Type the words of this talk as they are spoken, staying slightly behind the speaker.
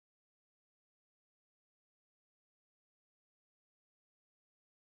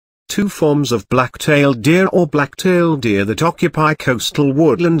two forms of black-tailed deer or black-tailed deer that occupy coastal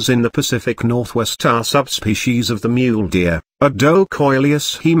woodlands in the Pacific Northwest are subspecies of the mule deer,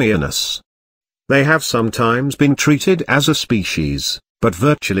 Odocoileus hemionus. They have sometimes been treated as a species, but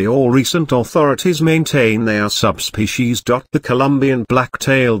virtually all recent authorities maintain they are subspecies. The Columbian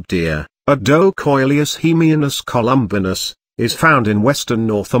black-tailed deer, Odocoileus hemionus columbianus, is found in western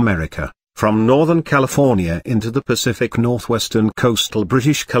North America, from northern California into the Pacific Northwest and coastal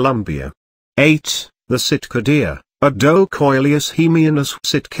British Columbia. 8. The sitka deer, Odocoileus hemionus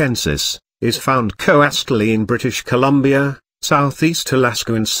sitkensis, is found coastally in British Columbia, southeast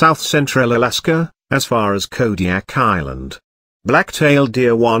Alaska and south-central Alaska, as far as Kodiak Island. Black-tailed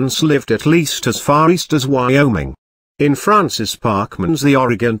deer once lived at least as far east as Wyoming. In Francis Parkman's The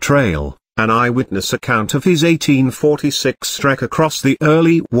Oregon Trail, an eyewitness account of his 1846 trek across the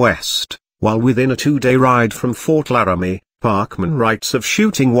early West, while within a 2-day ride from Fort Laramie, Parkman writes of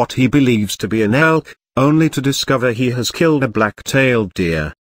shooting what he believes to be an elk, only to discover he has killed a black-tailed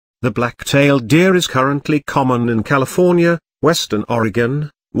deer. The black-tailed deer is currently common in California, western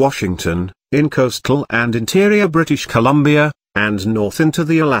Oregon, Washington, in coastal and interior British Columbia, and north into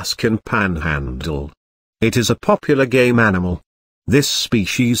the Alaskan Panhandle. It is a popular game animal. This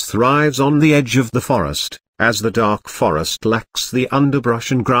species thrives on the edge of the forest, as the dark forest lacks the underbrush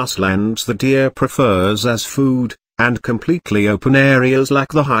and grasslands the deer prefers as food, and completely open areas lack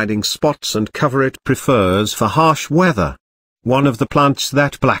the hiding spots and cover it prefers for harsh weather. One of the plants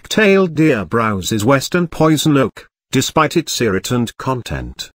that black-tailed deer browse is western poison oak, despite its irritant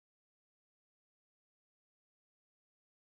content.